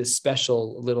dug out this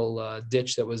special little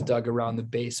ditch that was dug around the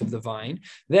base of the vine,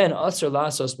 then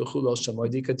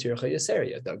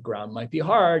the ground might be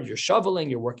hard, you're shoveling,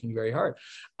 you're working very hard.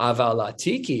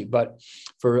 But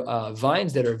for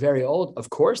vines that are very old, of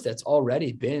course, that's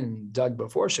already been dug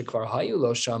before.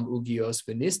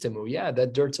 Yeah,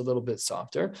 that dirt's a little bit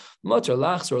softer. That's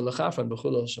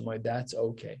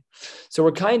okay. So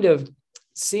we're kind of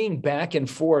seeing back and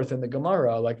forth in the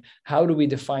Gemara, like, how do we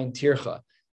define tircha?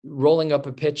 rolling up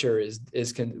a pitcher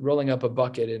rolling up a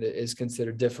bucket is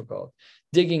considered difficult.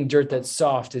 Digging dirt that's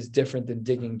soft is different than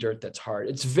digging dirt that's hard.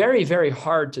 It's very, very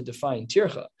hard to define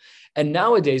tircha. And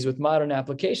nowadays, with modern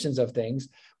applications of things,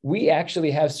 we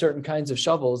actually have certain kinds of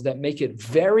shovels that make it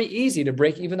very easy to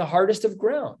break even the hardest of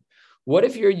ground. What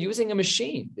if you're using a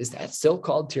machine? Is that still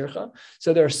called tircha?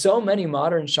 So there are so many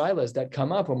modern shilas that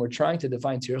come up when we're trying to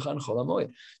define tircha and chol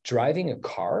hamoed. Driving a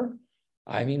car?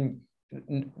 I mean,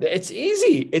 it's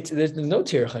easy. There's no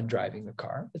tircha in driving a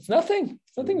car. It's nothing.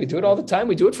 It's nothing. We do it all the time.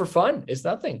 We do it for fun. It's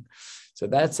nothing. So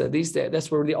that's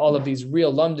where all of these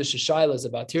real lamdish shilas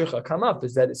about tircha come up,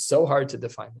 is that it's so hard to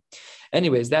define it.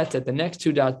 Anyways, that's at the next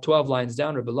 12 lines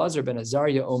down. Rabbi Lazar ben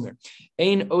Azariah Omer,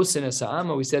 Ein osin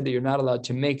asa'ama. We said that you're not allowed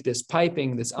to make this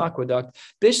piping, this aqueduct.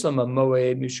 Bishlama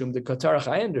moed mishum de katarach.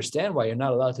 I understand why you're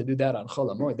not allowed to do that on chol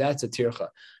hamoed. That's a tircha.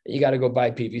 You got to go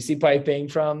buy PVC piping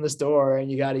from the store, and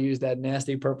you got to use that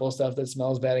nasty purple stuff that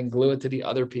smells bad and glue it to the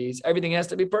other piece. Everything has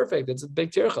to be perfect. It's a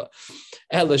big tircha.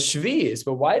 Ela shvius.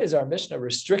 But why does our Mishnah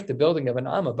restrict the building of an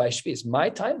amma by shvius? My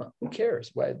taima. Who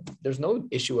cares? Why? There's no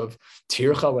issue of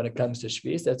tircha when it comes to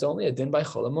shvius. That's only a din by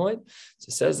chol hamoed.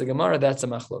 So says the Gemara, that's a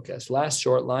machlokas. Last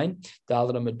short line,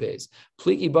 Daled Amud Beis.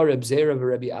 Pliki bar Reb Zera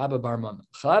v'Rebbi Abba bar Mama.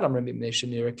 Chad am Rabbi Meisha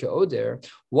nira ke'oder.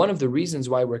 One of the reasons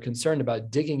why we're concerned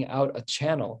about digging out a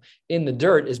channel in the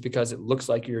dirt is because it looks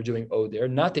like you're doing oder.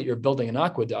 Not that you're building an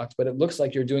aqueduct, but it looks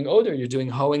like you're doing oder. You're doing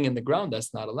hoeing in the ground.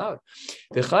 That's not allowed.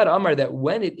 V'chad amar, that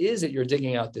when it is that you're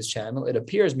digging out this channel, it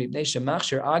appears mipnei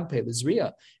shemachshir agpe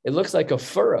l'zriya. It looks like a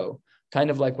furrow. Kind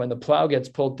of like when the plow gets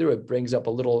pulled through, it brings up a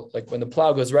little, like when the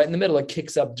plow goes right in the middle, it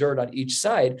kicks up dirt on each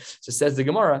side. So says the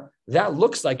Gemara, that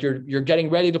looks like you're getting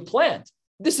ready to plant.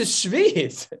 This is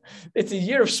Shvi'is. It's a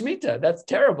year of Shemitah. That's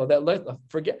terrible.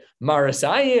 Forget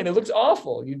Marasayin. It looks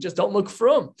awful. You just don't look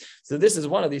frum. So this is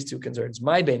one of these two concerns.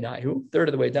 My Beinayu, third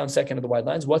of the way down, second of the wide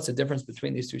lines. What's the difference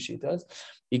between these two shitas?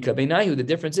 Ika Beinayu, the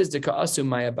difference is Dika'asu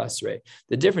Maya Basre.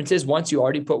 The difference is once you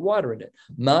already put water in it.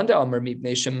 Manda Amar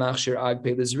Mipnei Shemachshir Ag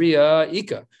Pelizriya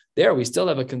Ika. There, we still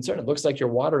have a concern. It looks like you're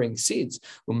watering seeds.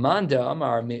 And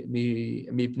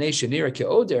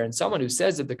someone who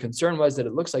says that the concern was that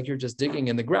it looks like you're just digging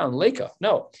in the ground. Leka.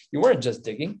 No, you weren't just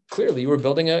digging. Clearly, you were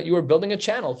building a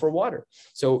channel for water.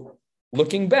 So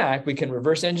looking back, we can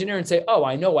reverse engineer and say, oh,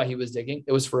 I know why he was digging.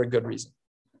 It was for a good reason.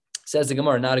 Says the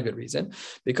Gemara, not a good reason,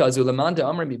 because the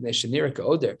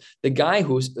guy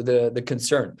who's the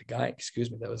concern,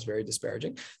 that was very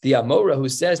disparaging. The Amora who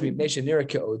says who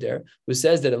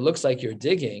says that it looks like you're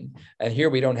digging, and here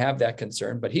we don't have that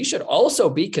concern, but he should also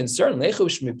be concerned. How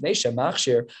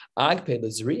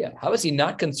is he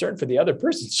not concerned for the other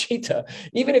person's shita?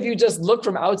 Even if you just look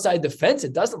from outside the fence,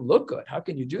 it doesn't look good. How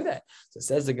can you do that? So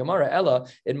says the Gemara, Ella,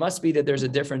 it must be that there's a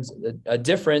different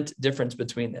difference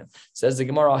between them. Says the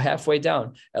Gemara, halfway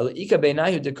down. You're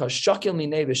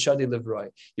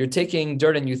taking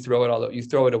dirt and you throw it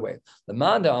away.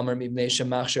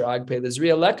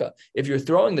 If you're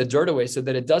throwing the dirt away so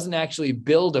that it doesn't actually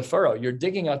build a furrow, you're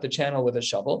digging out the channel with a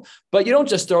shovel, but you don't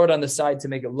just throw it on the side to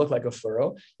make it look like a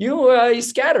furrow. You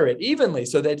scatter it evenly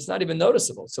so that it's not even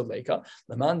noticeable. So Leka,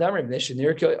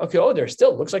 there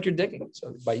still looks like you're digging.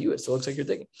 So by you, it still looks like you're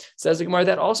digging. Says the Gemara,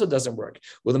 that also doesn't work.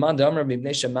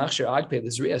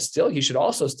 Still, he should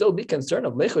also still be concerned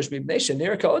of lechush mibnei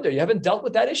shenir ka'oder. You haven't dealt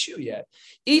with that issue yet.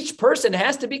 Each person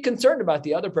has to be concerned about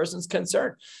the other person's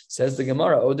concern. Says the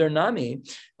Gemara, oder nami,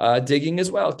 digging as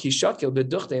well. Kishakil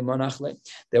beduchte monachle.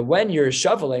 That when you're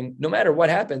shoveling, no matter what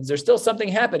happens, there's still something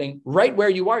happening right where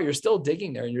you are. You're still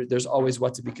digging there, and there's always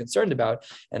what to be concerned about.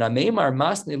 And ameimar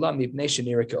masni la mibnei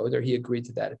shenir ka'oder. He agreed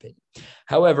to that opinion.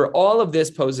 However, all of this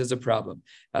poses a problem.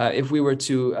 If we were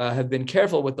to have been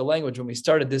careful with the language when we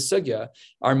started this sugya,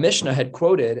 our Mishnah had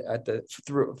quoted at the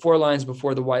 4 lines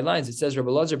before the white lines. It says,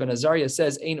 Rabbi Lazar ben Azariah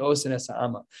says, "Ein osin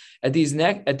esa'ama." At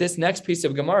this next piece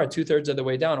of Gemara, 2/3 of the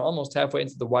way down, almost halfway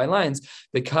into the white lines,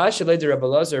 because Rabbi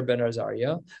Lazar ben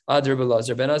Azariah,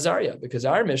 because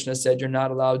our Mishnah said you're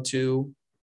not allowed to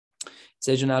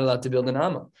build an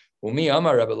amma. Umi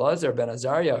Amar Rabbi Lazar ben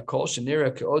Azariah kol shenira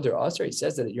ke'oder aser. He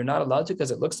says that you're not allowed to because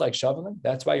it looks like shoveling.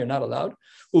 That's why you're not allowed.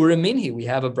 Uraminhi, we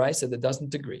have a brisa that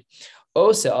doesn't agree.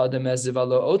 Ose adam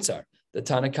ezivalo otzar. The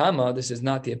Tanakama, this is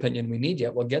not the opinion we need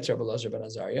yet. We'll get to Rabbi Lazar ben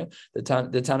Azariah. The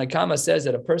Tanakama says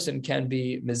that a person can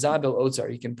be mizabil otzar.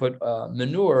 He can put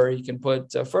manure, he can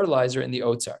put fertilizer in the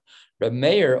otzar. Reb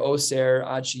Meir oser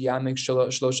ad sheyamik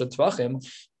shlosha tvachim.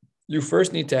 You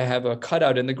first need to have a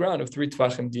cutout in the ground of 3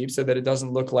 tvachim deep so that it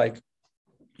doesn't look like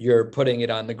you're putting it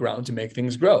on the ground to make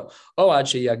things grow. Or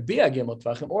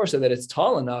so that it's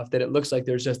tall enough that it looks like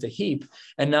there's just a heap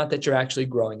and not that you're actually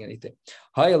growing anything.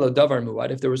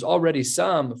 If there was already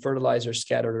some fertilizer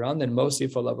scattered around, then mostly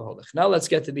for lavaholich. Now let's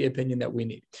get to the opinion that we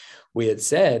need. We had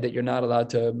said that you're not allowed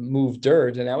to move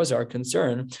dirt, and that was our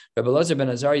concern. Rabbi Elazar ben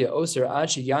Azariah oser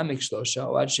achi yamik shlosha,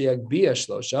 or achi yagbia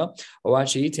shlosha, or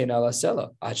achi yitain ala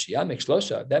sela. Achi yamik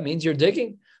shlosha. That means you're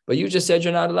digging, but you just said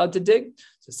you're not allowed to dig.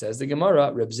 So says the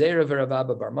Gemara, Reb Zera v'Rav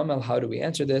Abba bar Mamel, how do we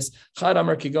answer this? Chad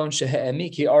Amar Kigon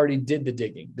shehe'emik, he already did the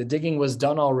digging. The digging was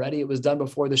done already. It was done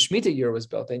before the Shemitah year was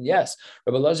built. And yes,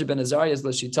 Rabbi Elazar ben Azariah is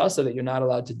l'shitasa that you're not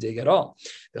allowed to dig at all.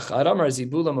 The Chad Amar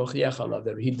Zibula mochiach alav,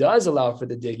 that he does allow for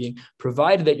the digging,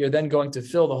 provided that you're then going to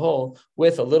fill the hole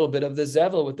with a little bit of the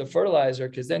zevel, with the fertilizer,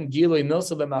 because then Gilui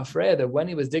Milsa Lemafreya, that when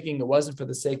he was digging, it wasn't for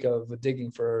the sake of digging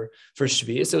for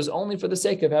Shvius, it was only for the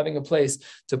sake of having a place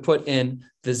to put in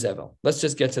the zevel. Let's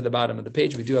just get to the bottom of the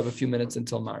page. We do have a few minutes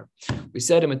until Mar. We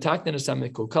said, you can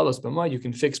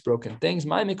fix broken things.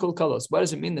 What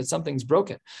does it mean that something's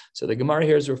broken? So the Gemara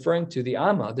here is referring to the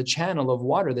Amma, the channel of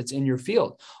water that's in your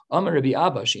field.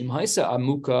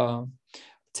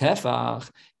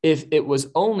 If it was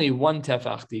only 1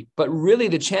 tefach deep, but really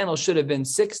the channel should have been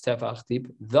 6 tefach deep,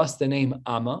 thus the name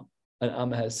Amma. An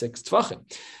Amma has 6 tvachim.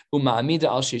 Uma'amida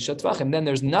al shisha tvachim. Then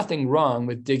there's nothing wrong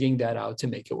with digging that out to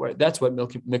make it work. That's what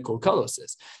mikol kalos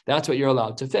is. That's what you're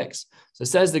allowed to fix. So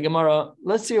says the Gemara,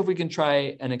 let's see if we can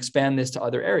try and expand this to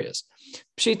other areas.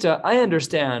 Pshita, I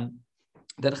understand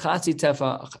that chatzi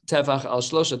tefach al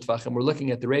shlosha tvachim, we're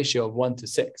looking at the ratio of 1 to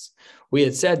 6. We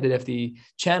had said that if the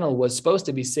channel was supposed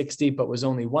to be 6 deep, but was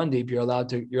only 1 deep, you're allowed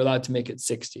to make it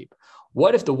 6 deep.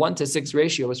 What if the 1 to 6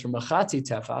 ratio is from a chatzi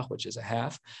tefach, which is a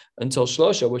half, until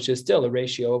shlosha, which is still a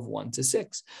ratio of 1 to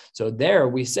 6? So there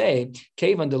we say,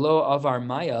 kevan delo avar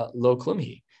maya lo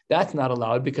klumhi. That's not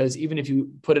allowed because even if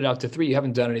you put it out to 3, you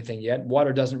haven't done anything yet.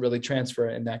 Water doesn't really transfer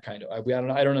in that kind of.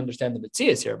 I don't understand the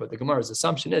metzias here, but the Gemara's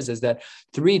assumption is that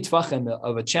 3 tvachim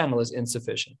of a channel is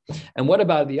insufficient. And what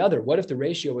about the other? What if the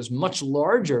ratio was much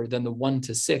larger than the 1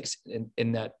 to 6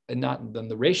 in that, and not than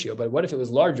the ratio, but what if it was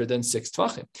larger than 6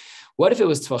 tvachim? What if it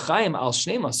was tvachayim al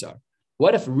shnei masar?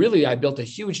 What if really I built a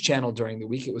huge channel during the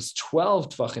week? It was 12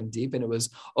 tvachim deep and it was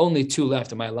only 2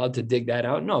 left. Am I allowed to dig that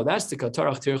out? No, that's the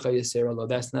katarach tircha yisera lo.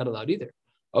 That's not allowed either.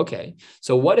 Okay,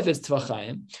 so what if it's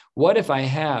tvachayim? What if I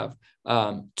have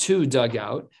 2 dug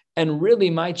out and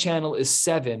really my channel is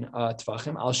 7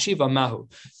 tvachim? Al shiva mahu.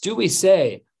 Do we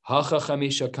say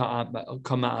really,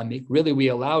 we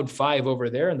allowed 5 over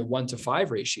there in the 1 to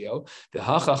 5 ratio. The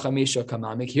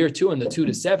here too in the 2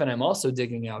 to 7, I'm also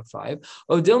digging out 5.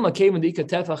 Or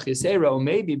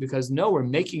maybe because no, we're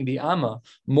making the Amma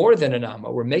more than an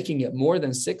Amma. We're making it more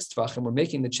than 6 tvachim. We're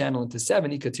making the channel into 7.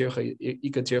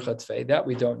 That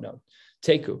we don't know.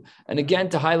 Teku. And again,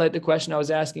 to highlight the question I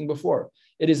was asking before,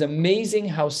 it is amazing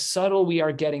how subtle we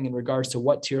are getting in regards to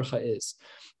what tircha is.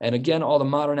 And again, all the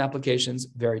modern applications,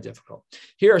 very difficult.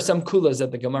 Here are some kulas that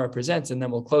the Gemara presents, and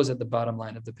then we'll close at the bottom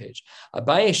line of the page.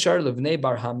 Abaye shar levnei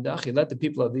bar hamdach, he let the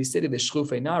people of the city, the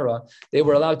Shchufei Nara, they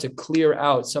were allowed to clear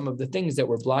out some of the things that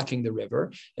were blocking the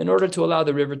river in order to allow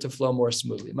the river to flow more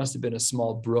smoothly. It must have been a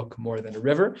small brook more than a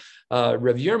river. Rav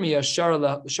Yirmiyah shar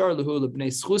lehu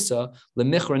lebnei schusa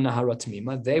lemichra nahara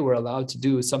tamima. They were allowed to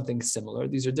do something similar.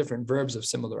 These are different verbs of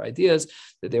similar ideas,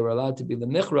 that they were allowed to be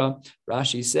lemichra.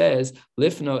 Rashi says,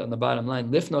 lifno, on the bottom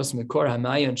line, lifnos mikor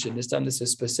hamayon shin. This time, this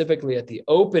is specifically at the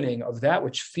opening of that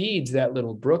which feeds that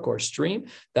little brook or stream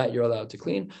that you're allowed to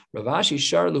clean. Ravashi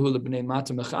shar luhu lebnei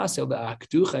mata mechasel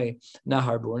le'akduche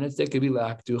nahar bornitz. They could be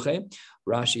le'akduche.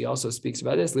 Rashi also speaks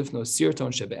about this. Lifno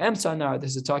sirton shebe'emsa nar.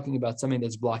 This is talking about something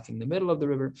that's blocking the middle of the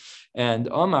river. And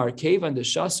Omar kevan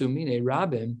deshasu mine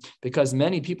rabim, because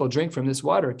many people drink from this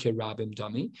water. Kirabim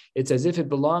dami. It's as if it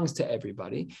belongs to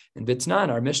everybody. And Vitnan,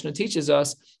 our Mishnah teaches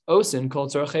us osin kol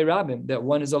tzorchei rabim, that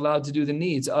one is allowed to do the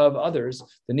needs of others,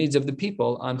 the needs of the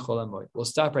people on Chol Hamoed. We'll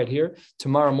stop right here.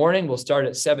 Tomorrow morning we'll start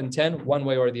at 7:10, one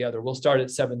way or the other. We'll start at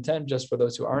 7:10 just for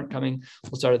those who aren't coming.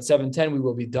 We'll start at 7:10. We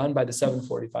will be done by the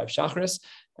 7:45 Shachris.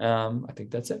 I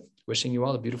think that's it. Wishing you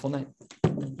all a beautiful night.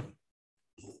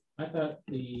 I thought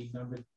the number